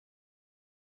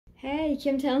Hey,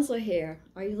 KimTownselYouTube here.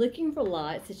 Are you looking for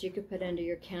lights that you could put under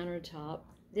your countertop?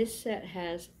 This set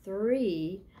has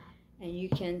 3, and you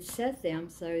can set them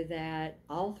so that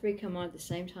all 3 come on at the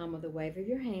same time with a wave of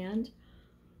your hand,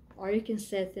 or you can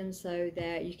set them so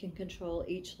that you can control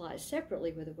each light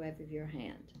separately with a wave of your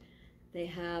hand. They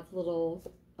have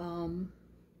little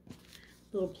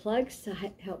plugs to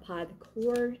help hide the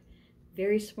cord.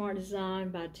 Very smart design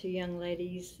by 2 young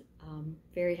ladies.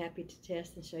 Very happy to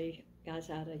test and show you guys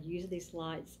how to use these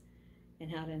lights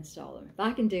and how to install them. If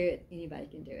I can do it, anybody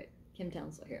can do it.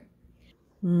 KimTownselYouTube here.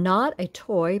 Not a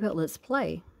toy, but let's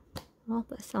play. Well,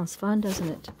 that sounds fun, doesn't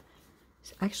it?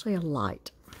 It's actually a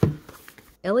light.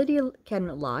 LED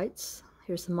cabinet lights.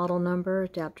 Here's the model number,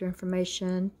 adapter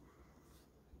information,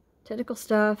 technical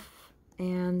stuff,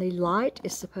 and the light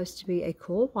is supposed to be a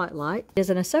cool white light. It is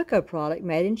an Asoko product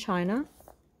made in China,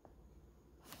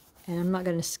 and I'm not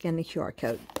going to scan the QR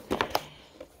code.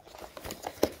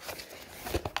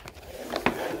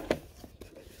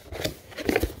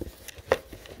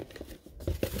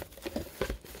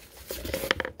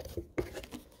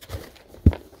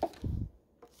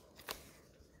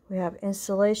 We have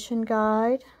installation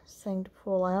guide, saying to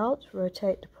pull out,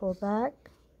 rotate to pull back,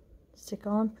 stick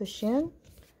on, push in,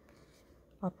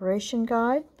 operation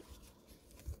guide,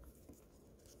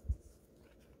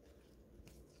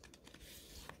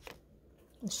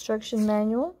 instruction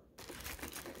manual.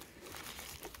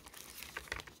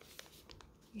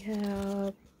 You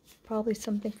have probably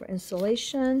something for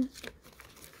installation.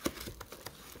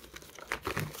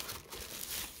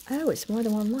 Oh, it's more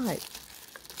than one light.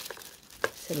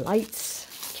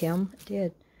 Lights, Kim, it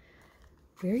did.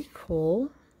 Very cool.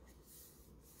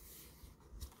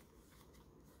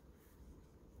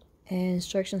 And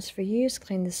instructions for use: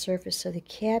 clean the surface of the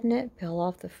cabinet, peel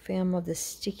off the film of the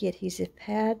sticky adhesive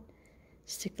pad,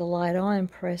 stick the light on and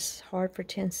press hard for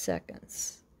 10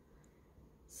 seconds.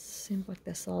 Seems like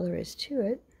that's all there is to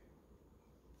it.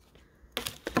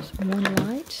 There's one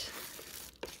light.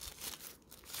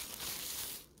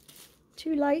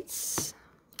 2 lights.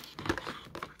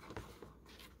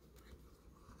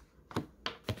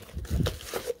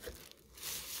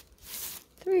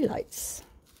 3 lights.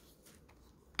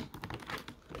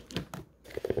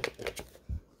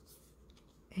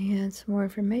 And some more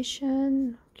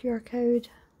information, QR code.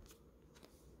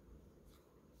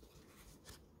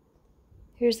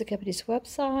 Here's the company's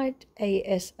website,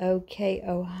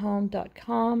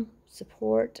 asokohome.com,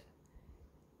 support,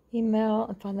 email,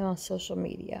 and find them on social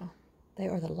media. They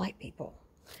are the light people.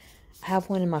 I have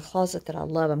one in my closet that I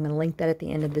love. I'm going to link that at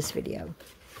the end of this video.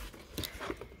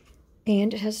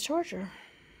 And it has a charger.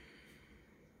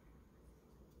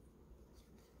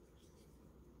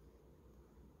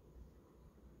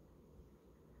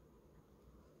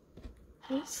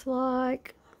 It's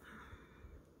like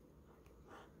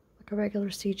a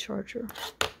regular C charger.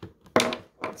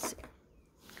 Let's see.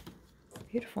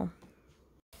 Beautiful.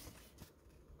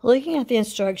 Looking at the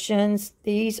instructions,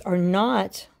 these are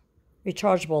not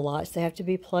rechargeable lights. They have to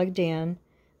be plugged in,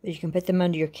 but you can put them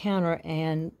under your counter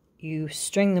and you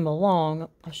string them along.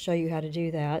 I'll show you how to do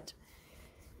that.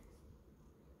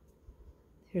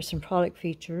 Here's some product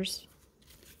features.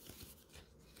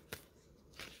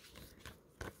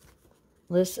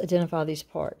 Let's identify these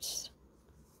parts.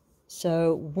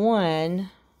 So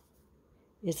 1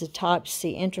 is the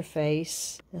Type-C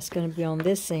interface. That's going to be on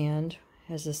this end.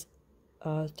 Has this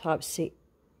Type-C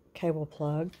cable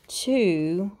plug.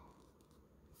 2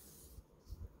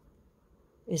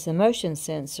 is the motion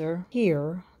sensor.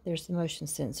 Here, there's the motion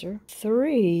sensor.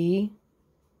 3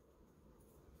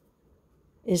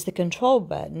 is the control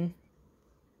button.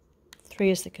 3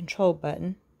 is the control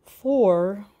button.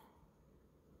 4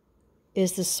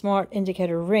 is the smart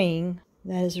indicator ring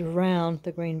that is around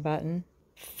the green button.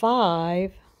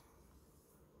 5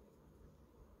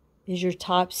 is your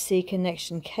Type-C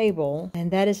connection cable, and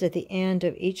that is at the end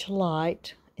of each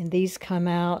light, and these come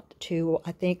out to,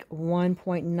 I think,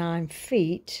 1.9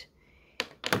 feet.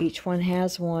 Each one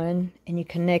has one, and you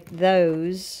connect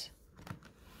those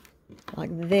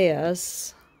like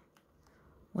this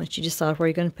once you decide where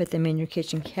you're going to put them in your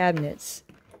kitchen cabinets.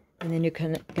 And then you're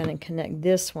going to connect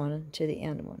this one to the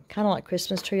end one. Kind of like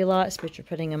Christmas tree lights, but you're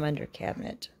putting them under a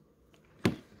cabinet.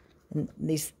 And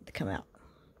these come out.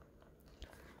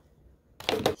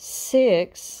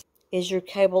 6 is your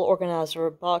cable organizer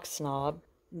box knob.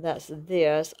 That's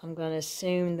this. I'm going to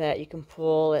assume that you can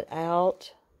pull it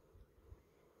out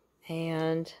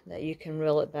and that you can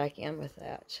reel it back in with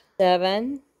that.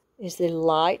 7 is the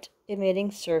light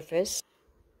emitting surface.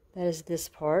 That is this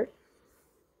part.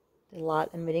 The light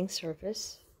emitting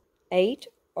surface. 8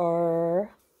 are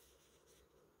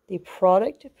the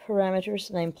product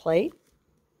parameters nameplate.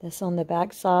 That's on the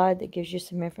back side. That gives you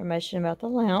some information about the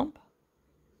lamp.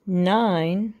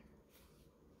 9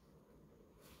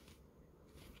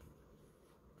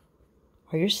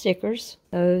 are your stickers.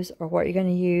 Those are what you're going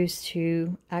to use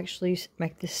to actually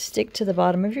make this stick to the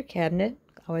bottom of your cabinet.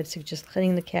 I would suggest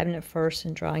cleaning the cabinet first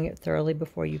and drying it thoroughly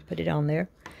before you put it on there.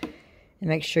 And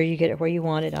make sure you get it where you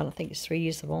want it. I don't think it's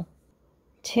reusable.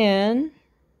 10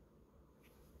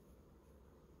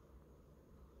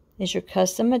 is your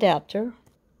custom adapter.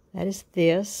 That is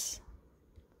this.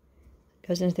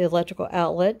 Goes into the electrical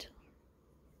outlet.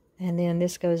 And then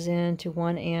this goes into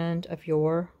one end of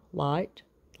your light.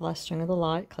 The last string of the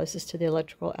light, closest to the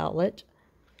electrical outlet.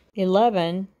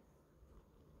 11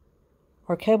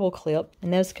 are cable clip.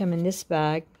 And those come in this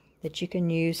bag that you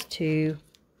can use to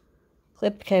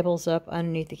clip the cables up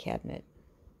underneath the cabinet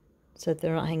so that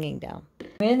they're not hanging down.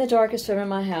 I'm in the darkest room in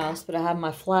my house, but I have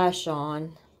my flash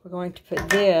on. We're going to put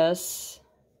this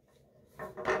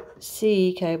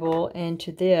C cable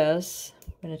into this.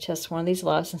 I'm going to test one of these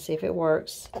lights and see if it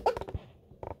works.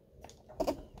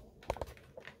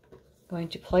 Going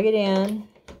to plug it in,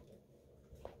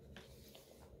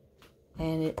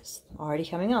 and it's already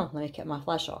coming on. Let me cut my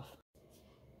flash off.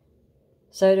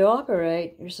 So to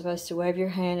operate, you're supposed to wave your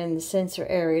hand in the sensor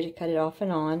area to cut it off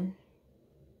and on.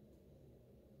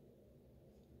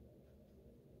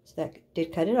 So that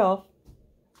did cut it off.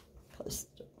 Close.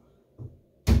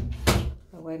 I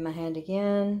wave my hand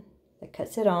again. That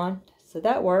cuts it on. So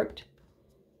that worked.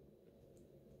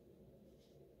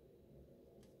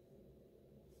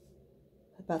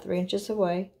 About 3 inches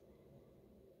away.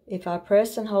 If I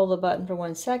press and hold the button for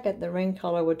 1 second, the ring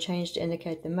color would change to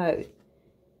indicate the mode.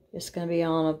 It's going to be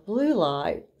on a blue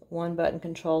light. One button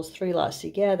controls 3 lights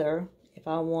together. If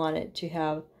I want it to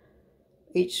have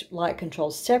each light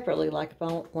controlled separately, like if I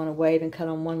want to wave and cut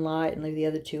on one light and leave the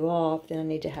other 2 off, then I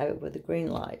need to have it with a green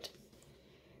light.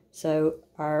 So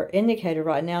our indicator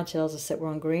right now tells us that we're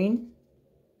on green.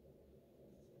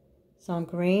 It's on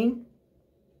green.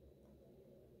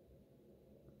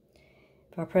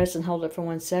 If I press and hold it for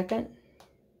 1 second,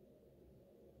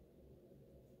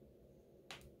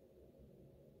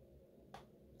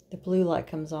 the blue light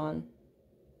comes on.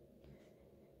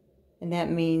 And that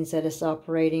means that it's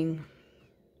operating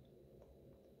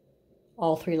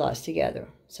all 3 lights together.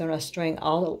 So when I string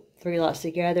all 3 lights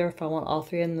together, if I want all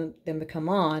 3 of them to come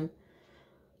on,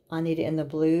 I need it in the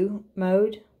blue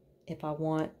mode. If I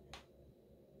want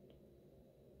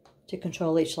to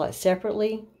control each light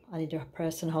separately, I need to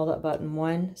press and hold that button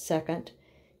 1 second,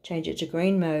 change it to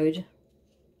green mode.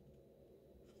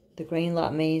 The green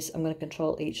light means I'm going to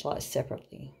control each light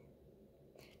separately.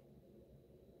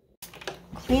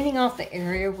 Cleaning off the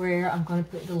area where I'm going to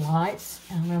put the lights,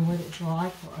 and I'm going to let it dry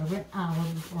for over an hour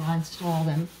before I install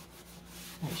them.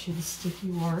 Make sure the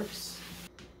sticky works.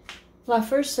 My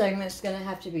first segment is going to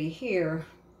have to be here,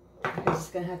 because it's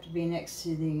going to have to be next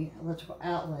to the electrical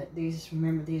outlet. These,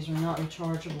 remember, these are not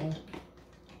rechargeable.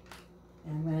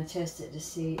 And I'm going to test it to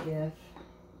see if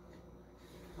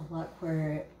I like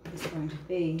where it's going to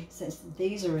be. Since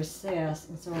these are recessed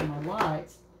and so are my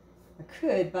lights, I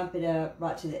could bump it up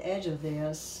right to the edge of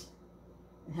this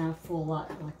and have full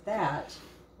light like that.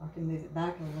 I can move it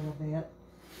back a little bit.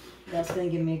 That's going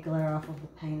to give me a glare off of the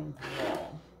paint on the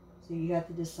wall. So you have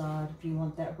to decide if you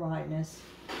want that brightness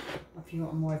or if you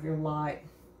want more of your light,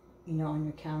 you know, on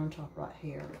your countertop right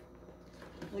here.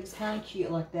 It looks kind of cute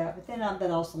like that, but then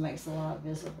that also makes the light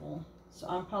visible. So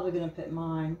I'm probably going to put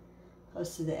mine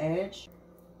close to the edge.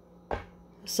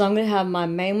 So I'm going to have my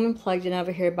main one plugged in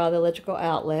over here by the electrical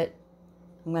outlet.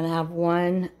 I'm going to have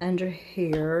one under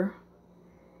here,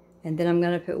 and then I'm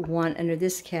going to put one under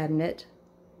this cabinet.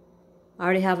 I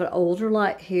already have an older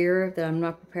light here that I'm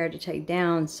not prepared to take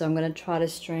down, so I'm going to try to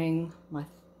string my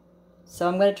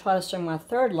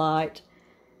third light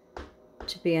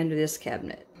to be under this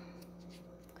cabinet.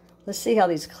 Let's see how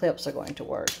these clips are going to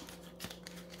work.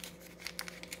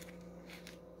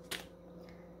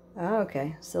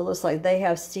 Okay, so it looks like they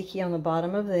have sticky on the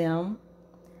bottom of them,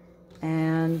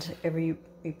 and you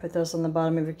put those on the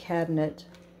bottom of your cabinet,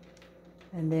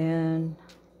 and then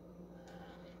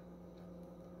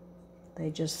they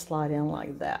just slide in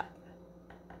like that,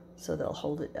 so they'll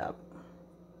hold it up.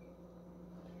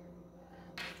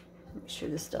 Make sure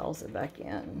this dials it back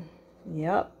in.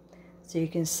 Yep, so you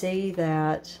can see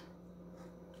that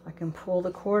I can pull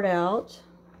the cord out,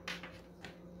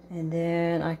 and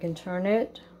then I can turn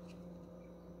it.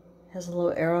 It has a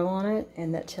little arrow on it,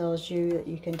 and that tells you that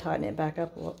you can tighten it back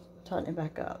up. Tighten it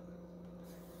back up.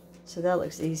 So that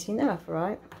looks easy enough,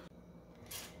 right?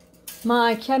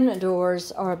 My cabinet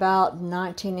doors are about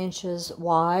 19 inches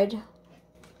wide,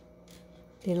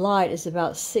 The light is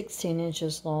about 16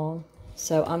 inches long,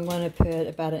 so I'm going to put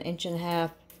about 1.5 inches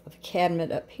of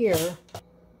cabinet up here.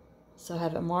 So I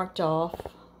have it marked off.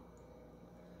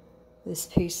 This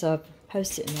piece of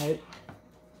Post-it note.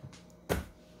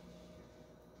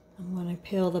 I'm going to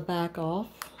peel the back off.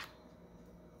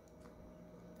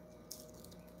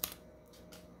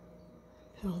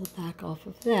 Peel the back off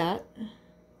of that.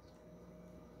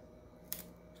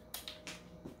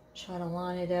 Try to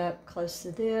line it up close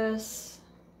to this.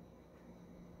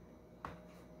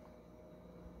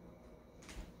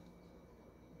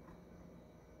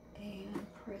 And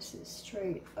press it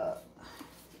straight up.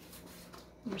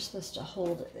 We're supposed to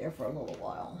hold it there for a little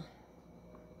while.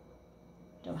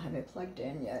 Don't have it plugged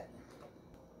in yet.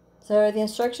 So the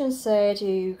instructions say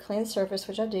to clean the surface,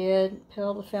 which I did,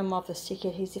 peel the film off the sticky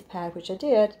adhesive pad, which I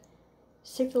did,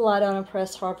 stick the light on and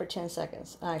press hard for 10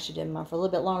 seconds. I actually did mine for a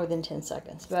little bit longer than 10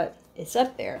 seconds, but it's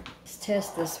up there. Let's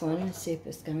test this one and see if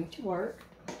it's going to work.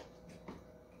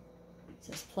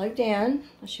 So it's plugged in.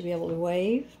 I should be able to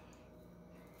wave.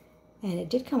 And it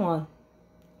did come on.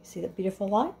 See that beautiful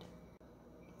light?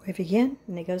 Wave again,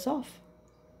 and it goes off.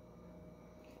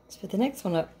 Let's put the next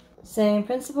one up. Same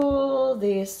principle.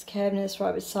 This cabinet is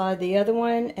right beside the other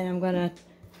one, and I'm going to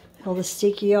pull the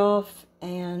sticky off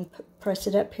and press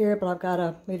it up here, but I've got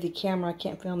to move the camera. I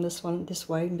can't film this one this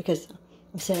way because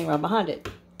I'm sitting right behind it.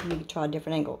 You can try a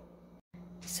different angle.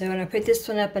 So when I put this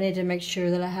one up, I need to make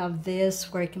sure that I have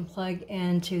this where I can plug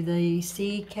into the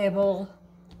C cable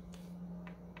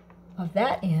of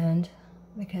that end,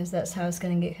 because that's how it's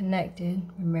going to get connected.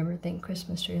 Remember, think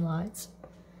Christmas tree lights.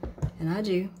 And I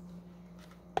do.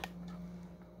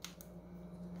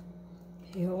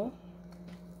 Peel.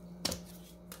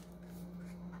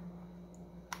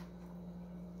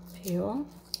 Peel.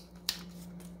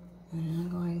 And I'm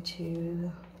going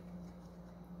to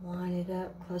line it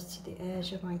up close to the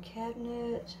edge of my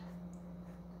cabinet.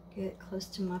 Get close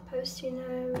to my Post-it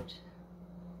note.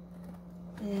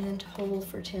 And hold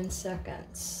for 10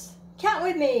 seconds. Count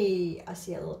with me! I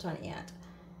see a little tiny ant.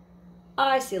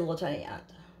 I see a little tiny ant.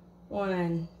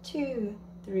 1, 2,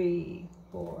 3,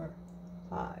 4,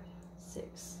 5,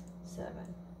 6, 7,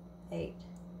 8,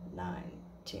 9,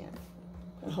 10.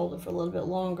 And hold it for a little bit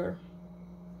longer.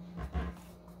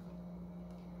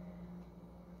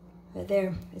 Right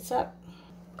there, it's up.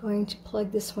 Going to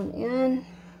plug this one in.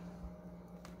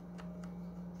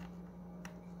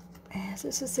 As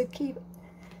this is a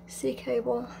C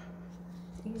cable.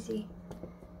 Easy.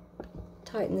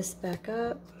 Tighten this back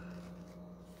up.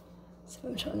 So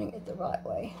I'm turning it the right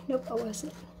way. Nope, I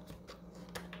wasn't.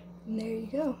 And there you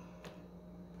go.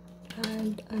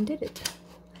 I undid it.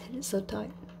 I had it so tight.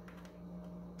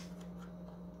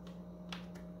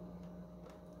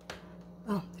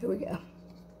 Oh, here we go.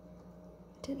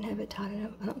 Didn't have it tight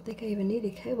enough. I don't think I even need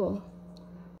a cable.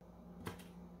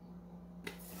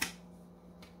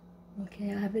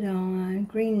 Okay, I have it on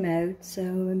green mode, so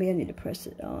maybe I need to press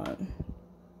it on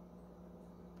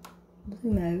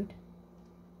blue mode.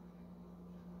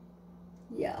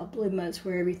 Yeah, blue mode's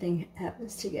where everything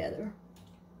happens together.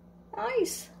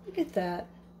 Nice! Look at that.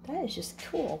 That is just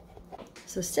cool.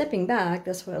 So stepping back,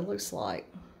 that's what it looks like.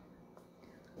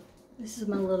 This is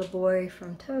my little boy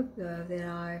from Togo that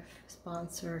I've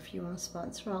sponsored. If you want to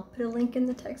sponsor, I'll put a link in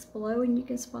the text below and you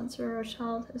can sponsor our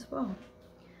child as well.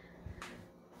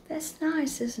 That's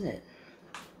nice, isn't it?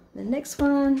 The next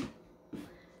one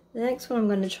I'm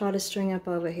going to try to string up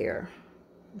over here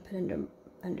and put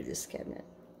under this cabinet.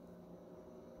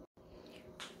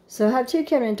 So I have two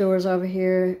cabinet doors over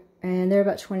here, and they're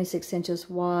about 26 inches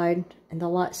wide, and the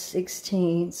light's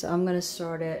 16, so I'm going to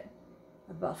start at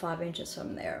about 5 inches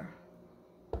from there.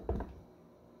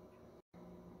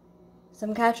 So I'm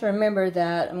going to have to remember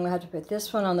that I'm going to have to put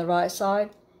this one on the right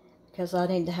side, because I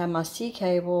need to have my C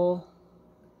cable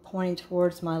pointing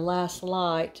towards my last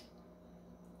light,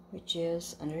 which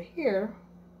is under here.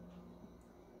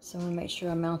 So I'm going to make sure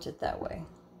I mount it that way.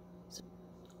 So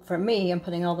for me, I'm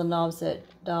putting all the knobs that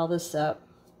dial this up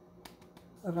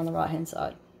over on the right hand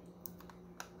side.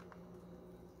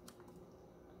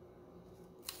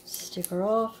 Sticker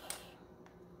off.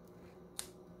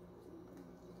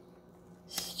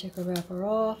 Sticker wrapper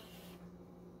off.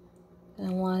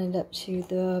 And line it up to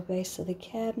the base of the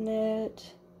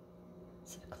cabinet.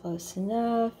 So close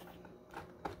enough.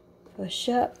 Push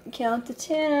up, count to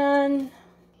 10.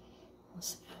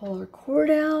 Let's pull our cord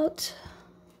out.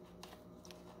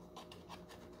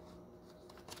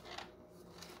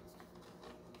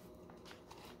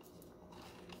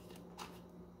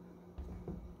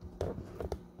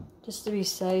 Just to be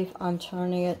safe, I'm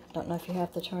turning it. Don't know if you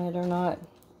have to turn it or not.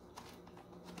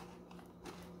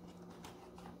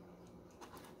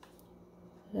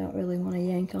 don't really want to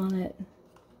yank on it.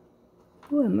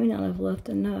 Oh, I may not have left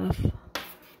enough.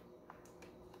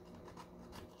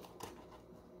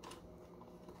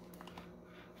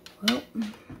 Well,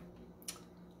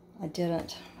 I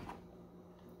didn't.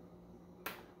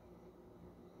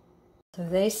 So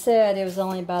they said it was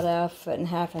only about 1.5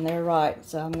 feet, and they're right.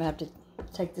 So I'm gonna have to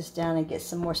take this down and get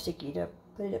some more sticky to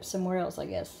put it up somewhere else, I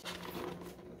guess.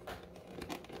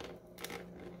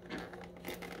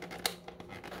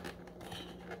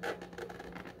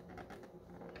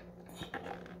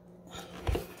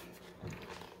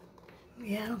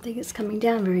 Yeah, I don't think it's coming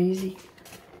down very easy.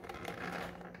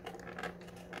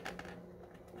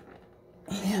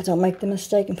 Yeah, don't make the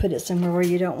mistake and put it somewhere where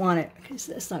you don't want it, because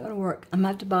that's not going to work. I'm going to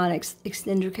have to buy an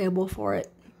extender cable for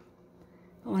it.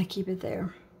 I want to keep it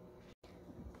there.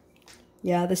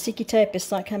 Yeah, the sticky tape is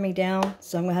not coming down,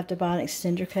 so I'm going to have to buy an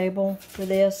extender cable for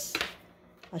this.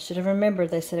 I should have remembered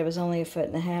they said it was only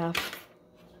 1.5 feet.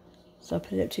 So I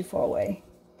put it too far away.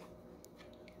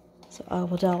 So I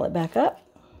will dial it back up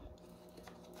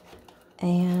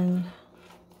and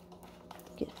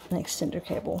get an extender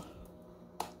cable.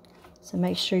 So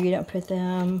make sure you don't put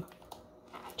them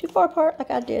too far apart like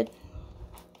I did.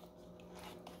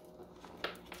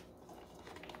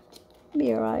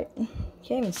 Be alright.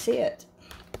 Can't even see it.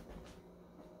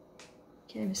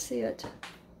 Can't even see it.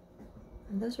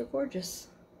 And those are gorgeous.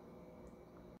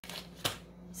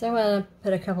 So I'm going to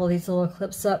put a couple of these little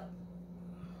clips up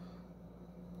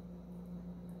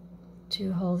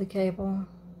to hold the cable.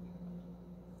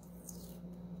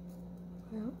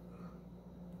 Well,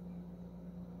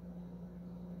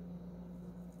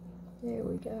 there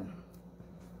we go.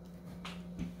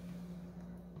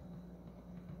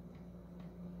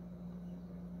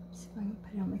 So I'm going to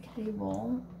put it on the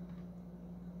cable.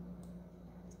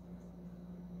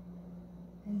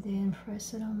 And then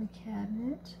press it on the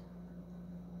cabinet.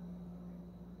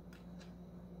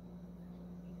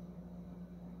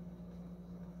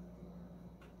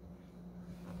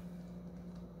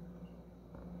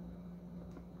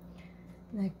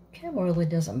 The cable really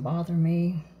doesn't bother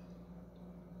me,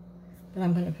 but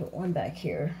I'm going to put one back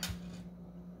here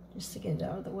just to get it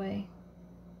out of the way.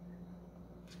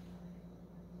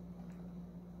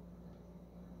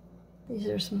 These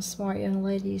are some smart young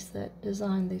ladies that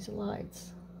designed these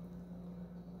lights.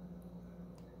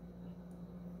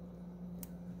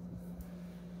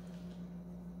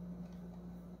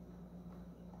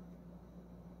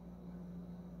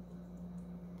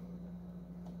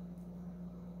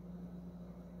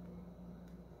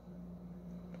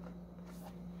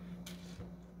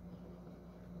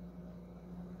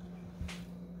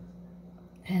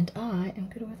 And I am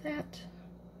good with that.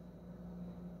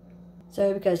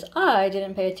 So because I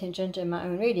didn't pay attention to my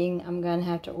own reading, I'm going to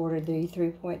have to order the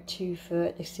 3.2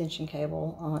 foot extension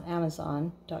cable on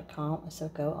Amazon.com,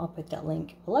 Asoko. I'll put that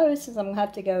link below since I'm going to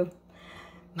have to go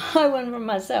buy one for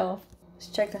myself. Let's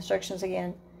check the instructions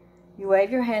again. You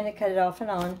wave your hand to cut it off and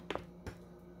on.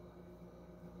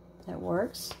 That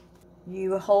works.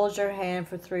 You hold your hand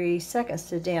for 3 seconds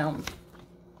to dim.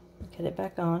 Cut it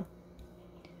back on.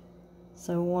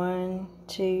 So 1,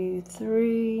 2,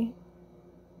 3,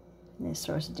 and it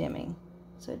starts dimming.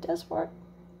 So it does work.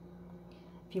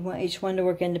 If you want each one to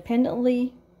work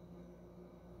independently,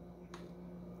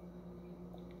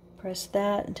 press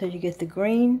that until you get the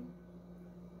green.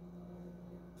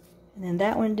 And then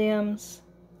that one dims.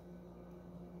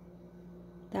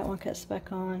 That one cuts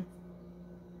back on.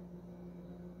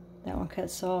 That one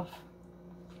cuts off.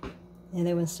 And the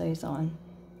other one stays on.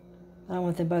 I don't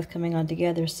want them both coming on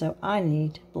together, so I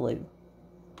need blue.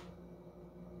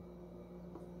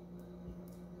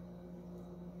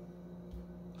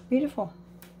 Beautiful.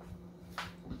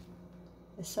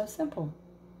 It's so simple.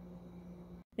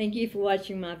 Thank you for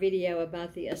watching my video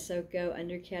about the Asoko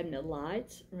under cabinet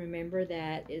lights. Remember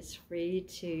that it's free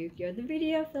to give the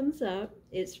video a thumbs up.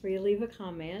 It's free to leave a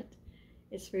comment.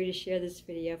 It's free to share this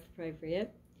video if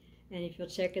appropriate. And if you'll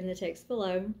check in the text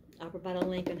below, I'll provide a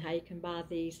link on how you can buy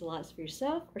these lights for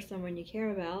yourself or someone you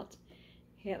care about.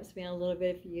 It helps me out a little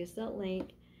bit if you use that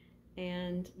link.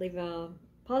 And leave a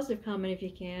positive comment if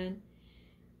you can.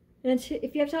 And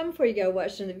if you have time before you go,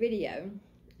 watch the video.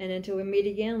 And until we meet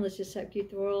again, let's just help keep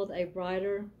the world a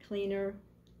brighter, cleaner,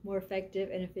 more effective,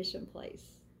 and efficient place.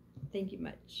 Thank you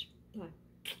much. Bye.